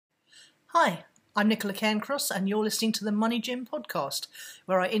Hi, I'm Nicola Cairncross and you're listening to the Money Gym podcast,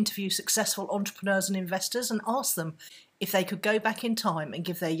 where I interview successful entrepreneurs and investors and ask them if they could go back in time and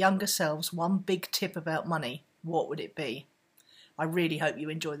give their younger selves one big tip about money, what would it be? I really hope you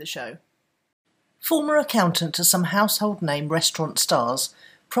enjoy the show. Former accountant to some household name restaurant stars,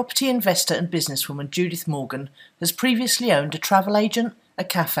 property investor and businesswoman Judith Morgan has previously owned a travel agent, a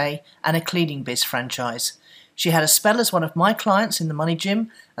cafe and a cleaning biz franchise. She had a spell as one of my clients in the Money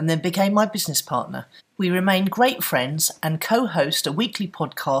Gym and then became my business partner. We remain great friends and co-host a weekly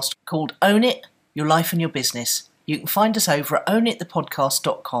podcast called Own It, Your Life and Your Business. You can find us over at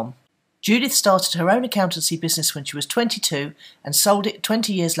ownitthepodcast.com. Judith started her own accountancy business when she was 22 and sold it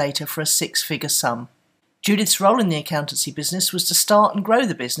 20 years later for a six-figure sum. Judith's role in the accountancy business was to start and grow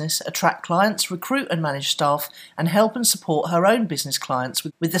the business, attract clients, recruit and manage staff, and help and support her own business clients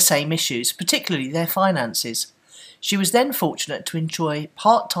with the same issues, particularly their finances. She was then fortunate to enjoy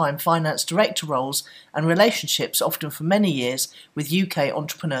part-time finance director roles and relationships, often for many years, with UK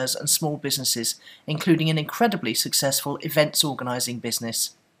entrepreneurs and small businesses, including an incredibly successful events organising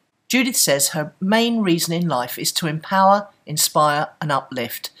business. Judith says her main reason in life is to empower, inspire and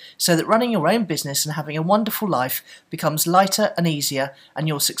uplift, so that running your own business and having a wonderful life becomes lighter and easier and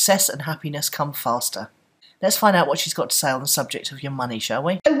your success and happiness come faster. Let's find out what she's got to say on the subject of your money, shall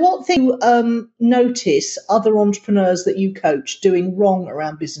we? So what thing you notice other entrepreneurs that you coach doing wrong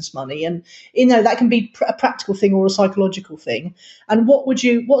around business money? And, that can be a practical thing or a psychological thing. And what's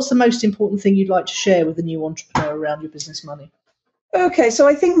the most important thing you'd like to share with a new entrepreneur around your business money? Okay, so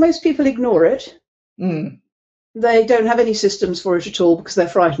I think most people ignore it. They don't have any systems for it at all because they're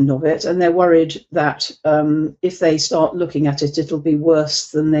frightened of it, and they're worried that if they start looking at it, it'll be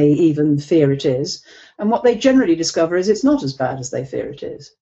worse than they even fear it is. And what they generally discover is it's not as bad as they fear it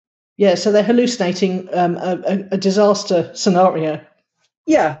is. Yeah, so they're hallucinating a disaster scenario.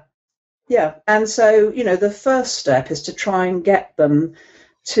 Yeah. And so, the first step is to try and get them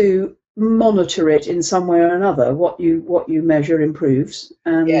to monitor it in some way or another. What you measure improves,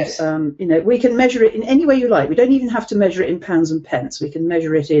 and yes. We can measure it in any way you like. We don't even have to measure it in pounds and pence. We can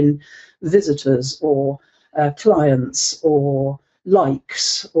measure it in visitors or clients or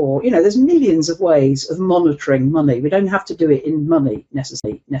likes, or there's millions of ways of monitoring money. We don't have to do it in money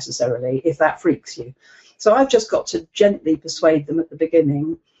necessarily if that freaks you. So I've just got to gently persuade them at the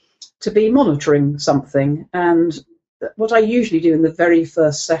beginning to be monitoring something. And what I usually do in the very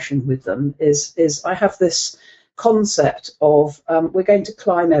first session with them is I have this concept of we're going to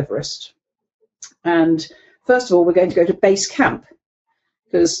climb Everest. And first of all, we're going to go to base camp.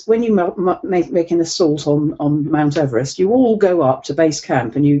 Because when you make an assault on Mount Everest, you all go up to base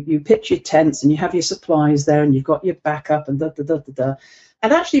camp and you pitch your tents and you have your supplies there and you've got your backup and da-da-da-da-da.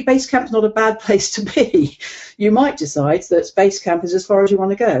 And actually, base camp's not a bad place to be. You might decide that base camp is as far as you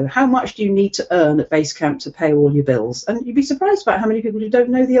want to go. How much do you need to earn at base camp to pay all your bills? And you'd be surprised about how many people who don't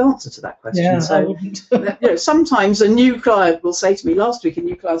know the answer to that question. Yeah, so, sometimes a new client will say to me, last week a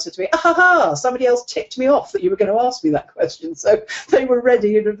new client said to me, somebody else ticked me off that you were going to ask me that question. So they were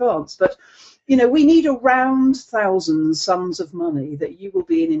ready in advance. But, we need around 1,000 sums of money that you will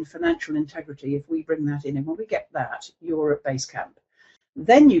be in financial integrity if we bring that in. And when we get that, you're at base camp.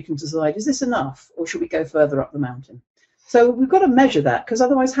 Then you can decide, is this enough or should we go further up the mountain? So we've got to measure that, because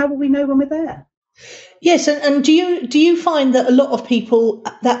otherwise how will we know when we're there? Yes, and do you find that a lot of people,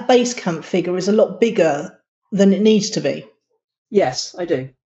 that base camp figure is a lot bigger than it needs to be? Yes, I do.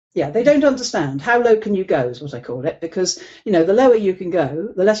 Yeah, they don't understand. How low can you go is what I call it, because, the lower you can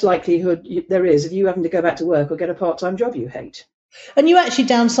go, the less likelihood there is of you having to go back to work or get a part-time job you hate. And you actually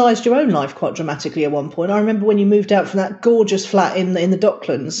downsized your own life quite dramatically at one point. I remember when you moved out from that gorgeous flat in the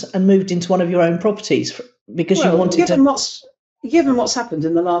Docklands and moved into one of your own properties because you wanted Given what's happened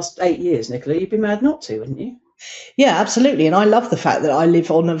in the last 8 years, Nicola, you'd be mad not to, wouldn't you? Yeah, absolutely. And I love the fact that I live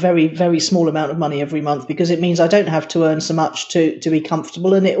on a very, very small amount of money every month, because it means I don't have to earn so much to be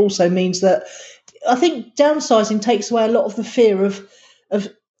comfortable. And it also means that I think downsizing takes away a lot of the fear of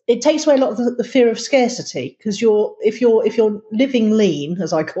the fear of scarcity, because if you're living lean,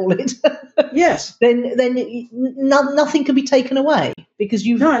 as I call it, yes, then nothing can be taken away, because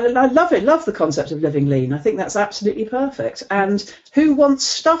you've. No, I love it. Love the concept of living lean. I think that's absolutely perfect. And who wants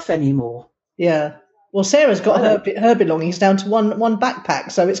stuff anymore? Yeah. Well, Sarah's got her belongings down to one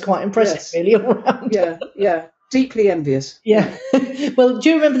backpack, so it's quite impressive, yes. Really, all around. Yeah. Deeply envious. Yeah. Well, do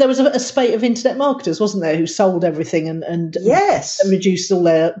you remember there was a spate of internet marketers, wasn't there, who sold everything and yes, and reduced all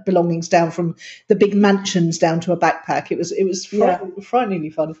their belongings down from the big mansions down to a backpack. It was frighteningly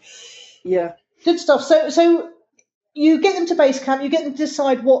funny. Yeah. Good stuff. So you get them to base camp, you get them to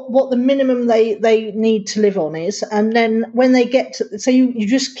decide what the minimum they need to live on is, and then when they get to, so you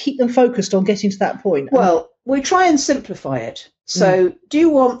just keep them focused on getting to that point. Well, we try and simplify it. So do you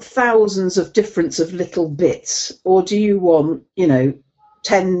want thousands of difference of little bits, or do you want,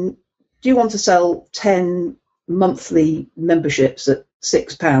 10, do you want to sell 10 monthly memberships at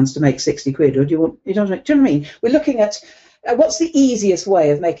 £6 to make 60 quid, or do you want, do you know what I mean? We're looking at what's the easiest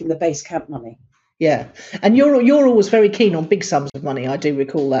way of making the base camp money. Yeah, and you're always very keen on big sums of money. I do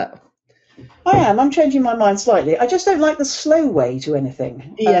recall that. I am. I'm changing my mind slightly. I just don't like the slow way to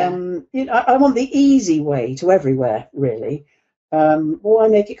anything. Yeah. I want the easy way to everywhere, really. Why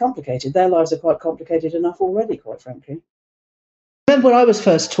make it complicated? Their lives are quite complicated enough already, quite frankly. I remember when I was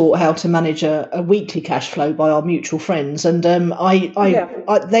first taught how to manage a weekly cash flow by our mutual friends, and I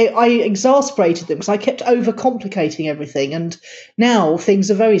exasperated them because I kept overcomplicating everything. And now things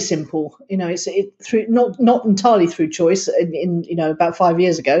are very simple. It's through not entirely through choice. In about 5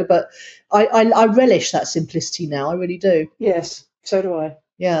 years ago, but I relish that simplicity now. I really do. Yes, so do I.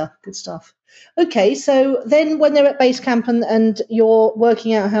 Yeah, good stuff. Okay, so then when they're at base camp and you're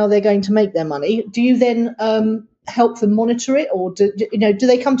working out how they're going to make their money, do you then help them monitor it, or do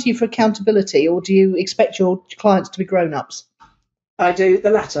they come to you for accountability, or do you expect your clients to be grown-ups? I do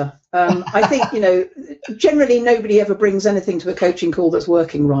the latter. I think, generally nobody ever brings anything to a coaching call that's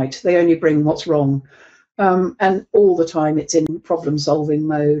working right. They only bring what's wrong. And all the time it's in problem-solving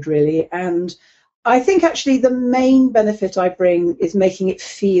mode, really. And I think actually the main benefit I bring is making it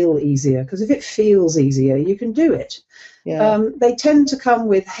feel easier, because if it feels easier, you can do it. Yeah. They tend to come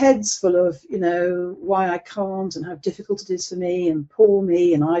with heads full of, why I can't and how difficult it is for me and poor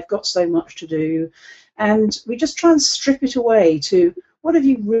me and I've got so much to do. And we just try and strip it away to what have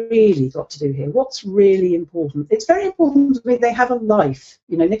you really got to do here? What's really important? It's very important to me they have a life.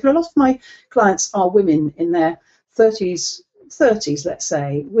 Nicola, a lot of my clients are women in their 30s, let's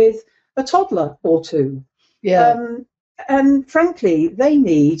say, with a toddler or two. Yeah. And frankly, they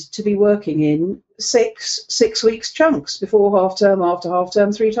need to be working in six weeks chunks before half term, after half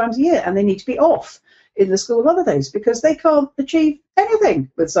term, 3 times a year. And they need to be off in the school holidays because they can't achieve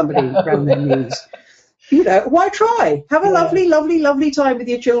anything with somebody around their knees. Why try? Have a lovely, lovely, lovely time with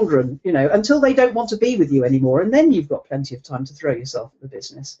your children, until they don't want to be with you anymore. And then you've got plenty of time to throw yourself at the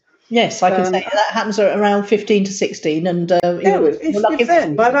business. Yes, I can say that happens around 15 to 16. And if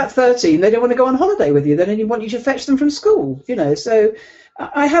then, by about 13, they don't want to go on holiday with you. They only want you to fetch them from school, So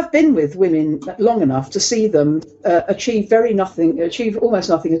I have been with women long enough to see them achieve almost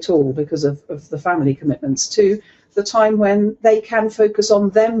nothing at all because of the family commitments, to the time when they can focus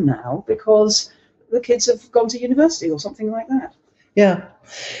on them now because the kids have gone to university or something like that. Yeah.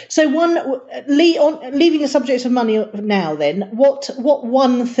 So leaving the subject of money now, then, what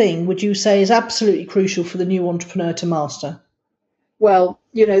one thing would you say is absolutely crucial for the new entrepreneur to master? Well,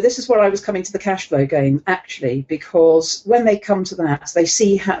 this is where I was coming to the cash flow game, actually, because when they come to that, they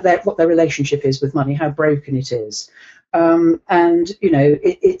see what their relationship is with money, how broken it is.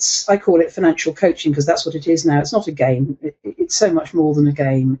 It's I call it financial coaching because that's what it is now. It's not a game. It's so much more than a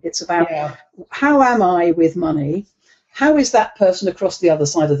game. It's about how am I with money? How is that person across the other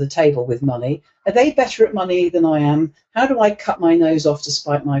side of the table with money? Are they better at money than I am? How do I cut my nose off to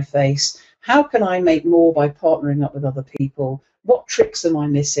spite my face? How can I make more by partnering up with other people? What tricks am I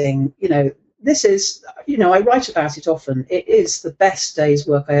missing? This is, I write about it often. It is the best day's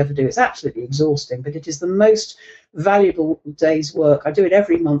work I ever do. It's absolutely exhausting, but it is the most valuable day's work. I do it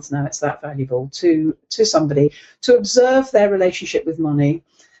every month now. It's that valuable to somebody to observe their relationship with money.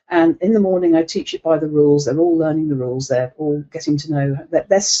 And in the morning, I teach it by the rules. They're all learning the rules. They're all getting to know that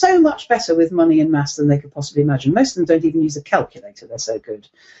they're so much better with money and maths than they could possibly imagine. Most of them don't even use a calculator. They're so good.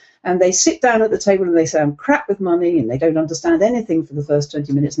 And they sit down at the table and they say, I'm crap with money, and they don't understand anything for the first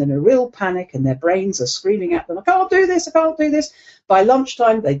 20 minutes. And they're in a real panic, and their brains are screaming at them, I can't do this, I can't do this. By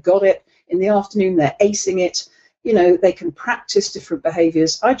lunchtime, they've got it. In the afternoon, they're acing it. They can practice different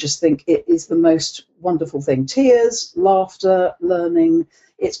behaviours. I just think it is the most wonderful thing. Tears, laughter, learning.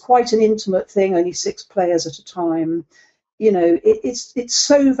 It's quite an intimate thing, only 6 players at a time. It's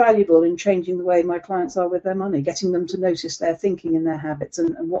so valuable in changing the way my clients are with their money, getting them to notice their thinking and their habits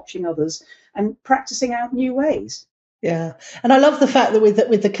and watching others and practicing out new ways. Yeah, and I love the fact that with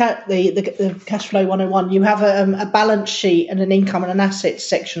the cash flow 101, you have a balance sheet and an income and an assets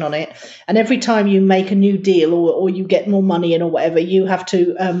section on it, and every time you make a new deal or you get more money in or whatever, you have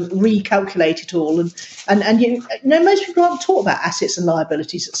to recalculate it all. And most people aren't taught about assets and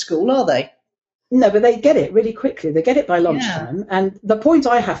liabilities at school, are they? No, but they get it really quickly. They get it by lunchtime. Yeah. And the point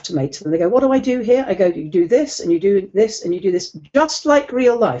I have to make to them, they go, what do I do here? I go, you do this, and you do this, and you do this, just like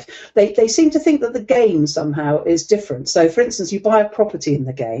real life. They seem to think that the game somehow is different. So, for instance, you buy a property in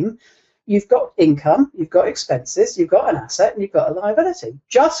the game, you've got income, you've got expenses, you've got an asset, and you've got a liability,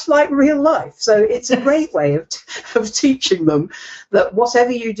 just like real life. So it's a great way of teaching them that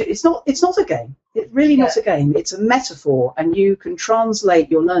whatever you do, it's not a game. It's really not a game. It's a metaphor, and you can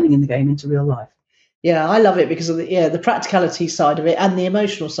translate your learning in the game into real life. Yeah, I love it because of the practicality side of it and the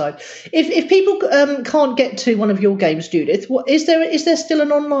emotional side. If people can't get to one of your games, Judith, is there still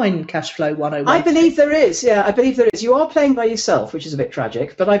an online cash flow 101? I believe there is. Yeah, I believe there is. You are playing by yourself, which is a bit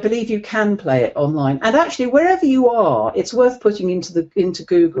tragic, but I believe you can play it online. And actually, wherever you are, it's worth putting into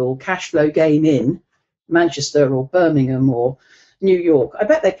Google cash flow game in Manchester or Birmingham or New York. I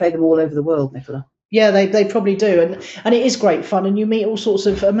bet they play them all over the world, Nicola. Yeah, they probably do, and it is great fun, and you meet all sorts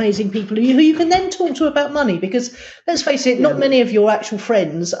of amazing people who you can then talk to about money, because let's face it, not many of your actual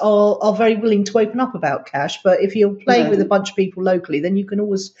friends are very willing to open up about cash, but if you're playing with a bunch of people locally, then you can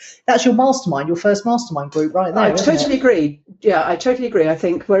always, that's your mastermind, your first mastermind group right there. I totally agree. Yeah, I totally agree. I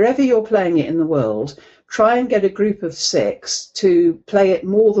think wherever you're playing it in the world, try and get a group of 6 to play it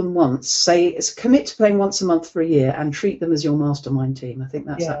more than once. Commit to playing once a month for a year and treat them as your mastermind team. I think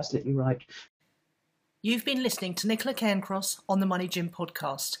that's absolutely right. You've been listening to Nicola Cairncross on the Money Gym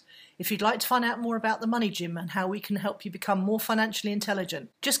podcast. If you'd like to find out more about the Money Gym and how we can help you become more financially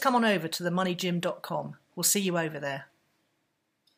intelligent, just come on over to themoneygym.com. We'll see you over there.